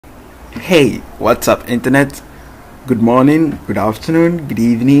Hey, what's up, internet? Good morning, good afternoon, good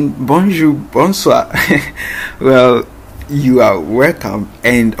evening, bonjour, bonsoir. Well, you are welcome,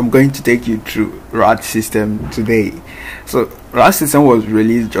 and I'm going to take you through Radsystems today. So, Radsystems was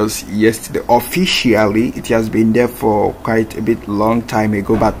released just yesterday. Officially, it has been there for quite a bit long time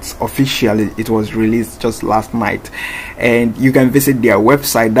ago, but officially, it was released just last night. And you can visit their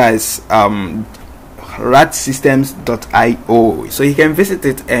website. That is radsystems.io, so you can visit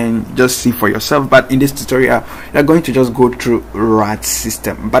it and just see for yourself. But in this tutorial, you're going to just go through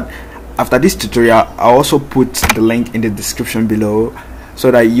Radsystems. But after this tutorial, I'll also put the link in the description below so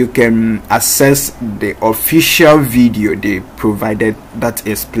that you can access the official video they provided that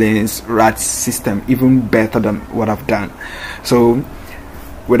explains Radsystems even better than what I've done. So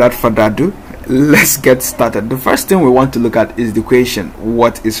without further ado, let's get started. The first thing we want to look at is the question: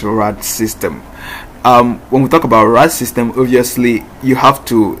 what is Radsystems? When we talk about Radsystems, obviously you have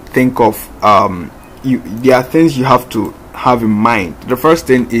to think of there are things you have to have in mind. The first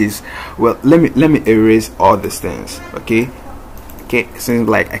thing is, well, let me erase all these things. Okay, seems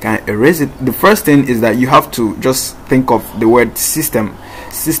like I can't erase it. The first thing is that you have to just think of the word system.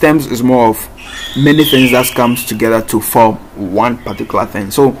 Systems is more of many things that comes together to form one particular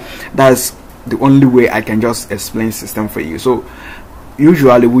thing. So that's the only way I can just explain system for you. So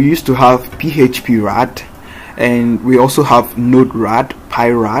usually we used to have PHP RAD, and we also have Node RAD,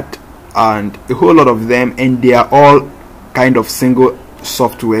 PyRAD, and a whole lot of them, and they are all kind of single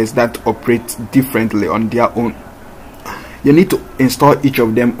softwares that operate differently on their own. You need to install each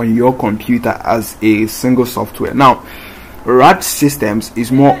of them on your computer as a single software. Now, Radsystems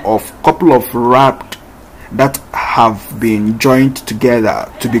is more of a couple of RAD that have been joined together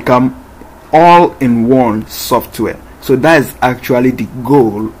to become all-in-one software. So that is actually the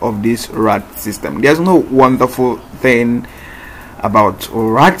goal of this Radsystems. There's no wonderful thing about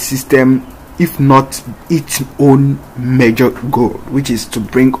Radsystems if not its own major goal, which is to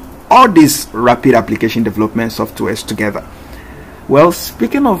bring all these rapid application development softwares together. Well,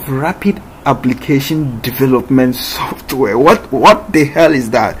 speaking of rapid application development software, what the hell is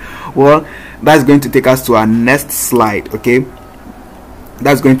that? Well, that's going to take us to our next slide. Okay,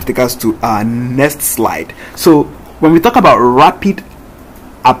 that's going to take us to our next slide. So when we talk about rapid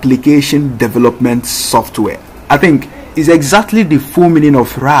application development software, I think is exactly the full meaning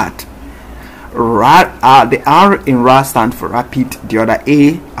of RAD. The R in RAD stands for rapid, the other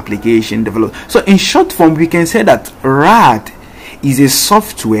A, application development. So in short form, we can say that RAD is a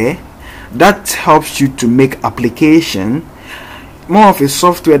software that helps you to make application, more of a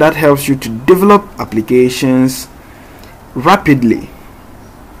software that helps you to develop applications rapidly.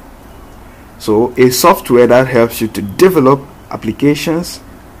 So a software that helps you to develop applications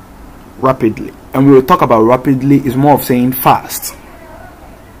rapidly, and we will talk about rapidly is more of saying fast.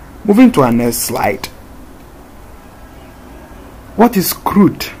 Moving to our next slide. What is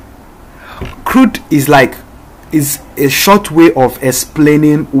CRUD? CRUD is a short way of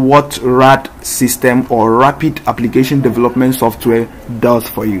explaining what Radsystems or rapid application development software does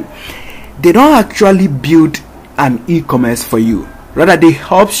for you. They don't actually build an e-commerce for you. Rather, they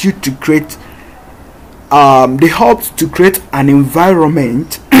help you to create an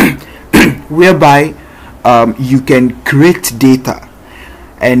environment whereby you can create data,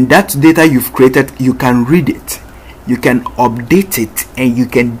 and that data you've created, you can read it, you can update it, and you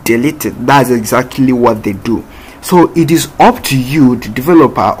can delete it. That's exactly what they do. So it is up to you, the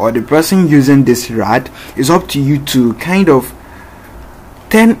developer or the person using this RAD, is up to you to kind of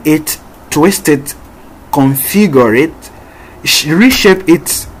turn it, twist it, configure it, reshape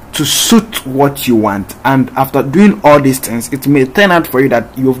it to suit what you want. And after doing all these things, it may turn out for you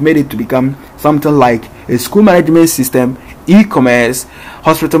that you've made it to become something like a school management system, e-commerce,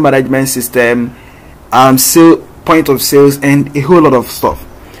 hospital management system, point of sales, and a whole lot of stuff.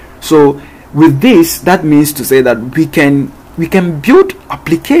 So with this, that means to say that we can build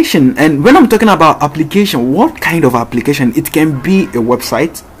application. And when I'm talking about application, what kind of application? It can be a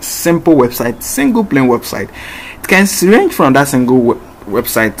website, simple website, single plain website. It can range from that single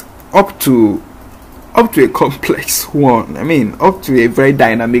website up to a complex one. I mean, up to a very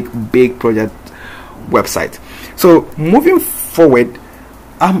dynamic, big project website. So moving forward,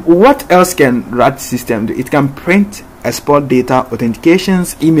 what else can Radsystems do? It can print, export data,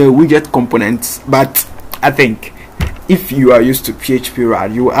 authentications, email, widget components. But I think if you are used to PHP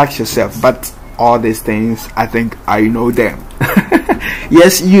RAD, you will ask yourself, but all these things, I think I know them.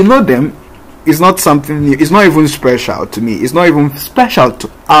 Yes, you know them. It's not something new. It's not even special to me. It's not even special to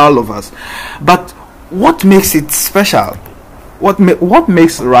all of us. But what makes it special? What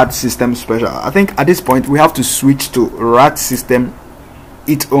makes Radsystems special? I think at this point we have to switch to Radsystems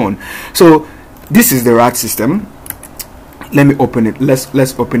its own. So this is the Rad system. Let me open it.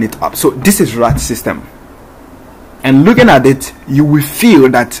 Let's open it up. So this is Rad system, and looking at it, you will feel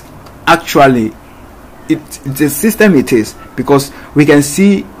that actually it's a system. It is, because we can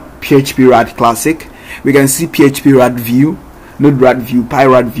see PHP Rad Classic, we can see PHP Rad View, Node Rad View,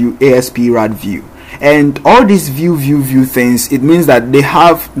 PyRad View, ASP Rad View, and all these view things. It means that they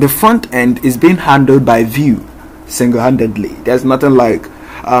have the front end is being handled by Vue single-handedly. There's nothing like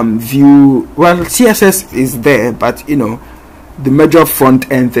Vue. Well, CSS is there, but you know, the major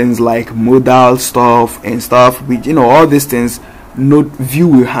front end things like modal stuff and stuff, which, you know, all these things, Vue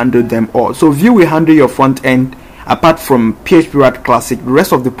will handle them all. So Vue will handle your front end. Apart from PHP Rad Classic, the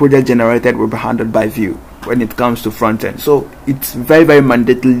rest of the project generated will be handled by Vue when it comes to front end. So it's very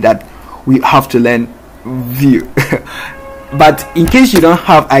mandatory that we have to learn Vue. But in case you don't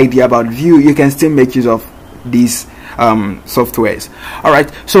have idea about Vue, you can still make use of these softwares. All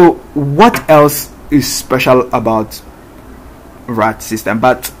right, so what else is special about Rad system?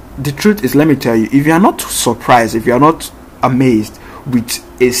 But the truth is, let me tell you, if you are not surprised, if you are not amazed with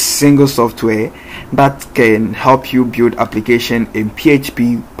a single software that can help you build application in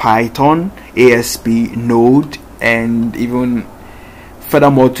PHP, Python, ASP, Node, and even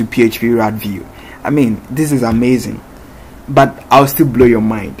furthermore to PHP Rad View, I mean, this is amazing. But I'll still blow your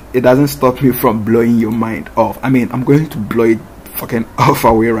mind. It doesn't stop me from blowing your mind off. I mean, I'm going to blow it fucking off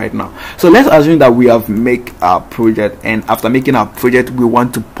away right now. So let's assume that we have made our project, and after making our project, we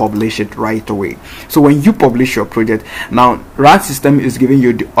want to publish it right away. So when you publish your project, now Rad system is giving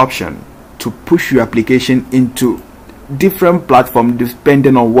you the option to push your application into different platforms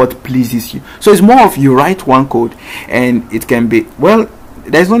depending on what pleases you. So it's more of you write one code, and it can be, well,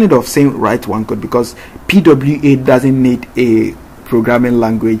 there's no need of saying write one code, because PWA doesn't need a programming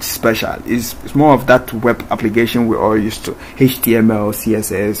language special. It's more of that web application we're all used to, HTML,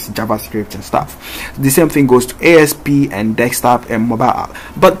 CSS, JavaScript and stuff. The same thing goes to ASP and desktop and mobile app,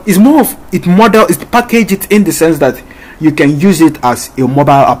 but it's more of it's package it in the sense that you can use it as a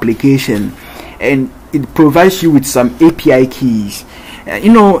mobile application, and it provides you with some API keys.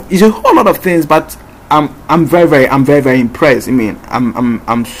 You know, it's a whole lot of things, but I'm very impressed. I mean,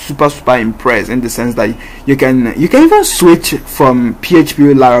 I'm super impressed in the sense that you can even switch from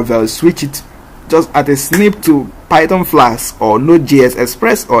PHP Laravel, switch it just at a snip to Python Flask or Node.js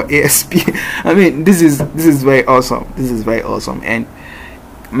Express or ASP. I mean, this is very awesome. This is very awesome, and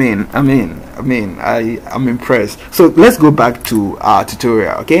I'm impressed. So let's go back to our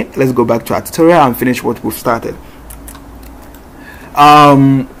tutorial. Okay, let's go back to our tutorial and finish what we've started.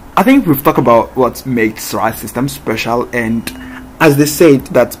 I think we've talked about what makes Rad system special, and as they said,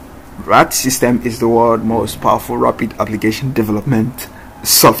 that Rad system is the world's most powerful rapid application development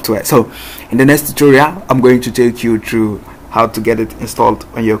software. So in the next tutorial, I'm going to take you through how to get it installed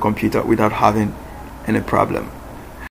on your computer without having any problem.